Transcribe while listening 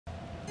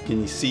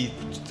Can you see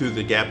through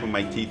the gap of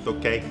my teeth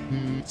okay?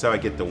 That's how I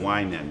get the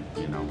wine in,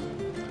 you know.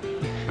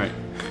 All right.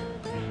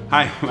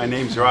 Hi, my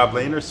name's Rob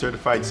Lehner,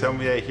 certified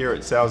sommelier here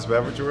at Sal's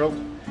Beverage World.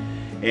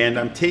 And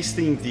I'm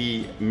tasting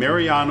the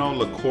Mariano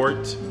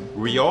Lacort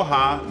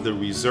Rioja the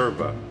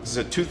Reserva. This is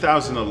a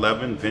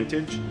 2011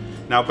 vintage.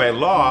 Now by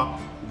law,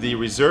 the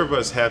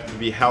Reservas have to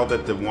be held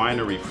at the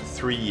winery for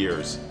 3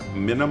 years.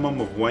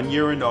 Minimum of 1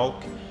 year in oak,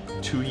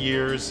 2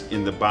 years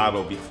in the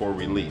bottle before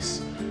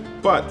release.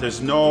 But there's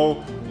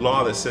no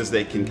law that says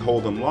they can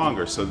hold them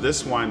longer. So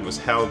this wine was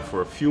held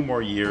for a few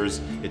more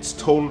years. It's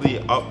totally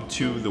up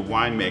to the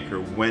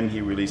winemaker when he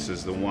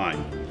releases the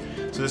wine.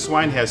 So this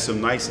wine has some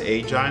nice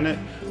age on it.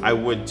 I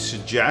would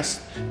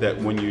suggest that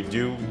when you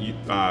do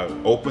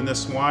open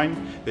this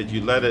wine, that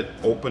you let it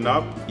open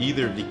up,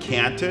 either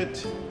decant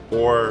it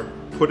or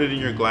put it in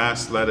your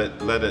glass, let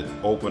it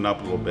open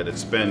up a little bit.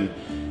 It's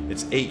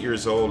 8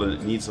 years old and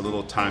it needs a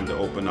little time to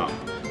open up.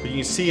 But you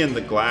can see in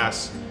the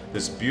glass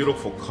this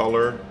beautiful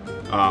color.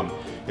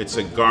 It's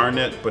a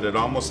garnet, but it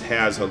almost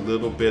has a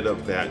little bit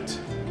of that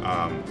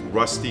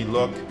rusty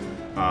look.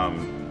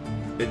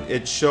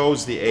 It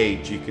shows the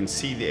age. You can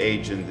see the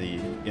age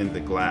in the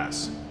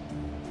glass.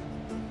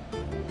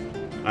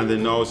 On the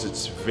nose,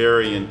 it's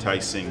very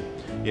enticing.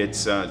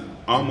 It's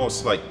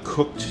almost like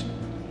cooked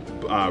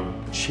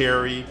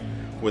cherry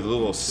with a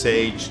little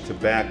sage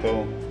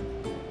tobacco.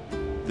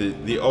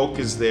 The oak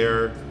is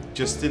there,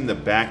 just in the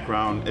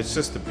background. It's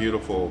just a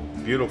beautiful,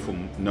 beautiful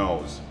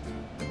nose.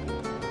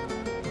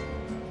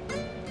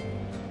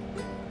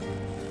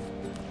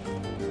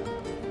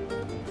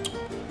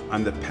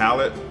 On the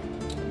palate,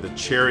 the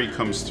cherry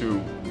comes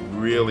through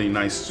really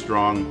nice,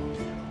 strong,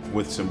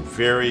 with some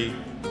very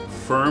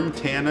firm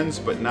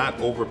tannins, but not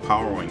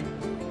overpowering.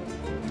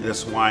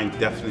 This wine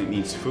definitely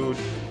needs food.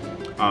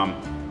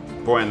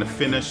 Boy, on the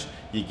finish,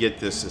 you get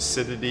this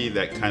acidity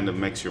that kind of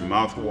makes your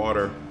mouth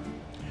water.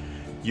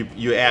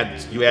 You add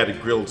a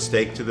grilled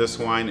steak to this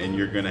wine and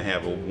you're going to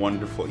have a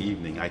wonderful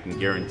evening, I can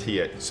guarantee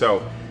it.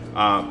 So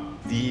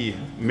the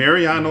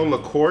Mariano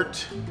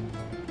Lacort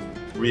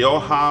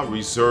Rioja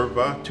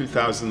Reserva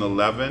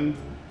 2011.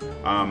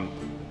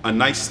 A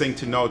nice thing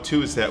to know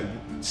too is that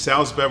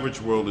Sal's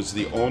Beverage World is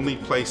the only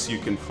place you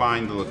can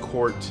find the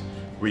Lacort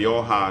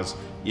Riojas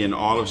in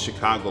all of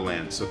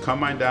Chicagoland. So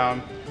come on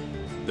down.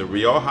 The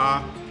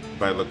Rioja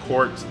by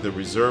Lacort, the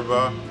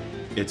Reserva.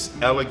 It's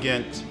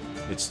elegant.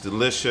 It's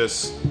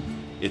delicious,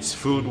 it's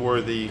food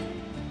worthy,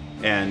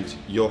 and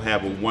you'll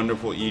have a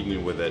wonderful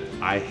evening with it.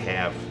 I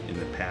have in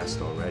the past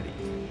already.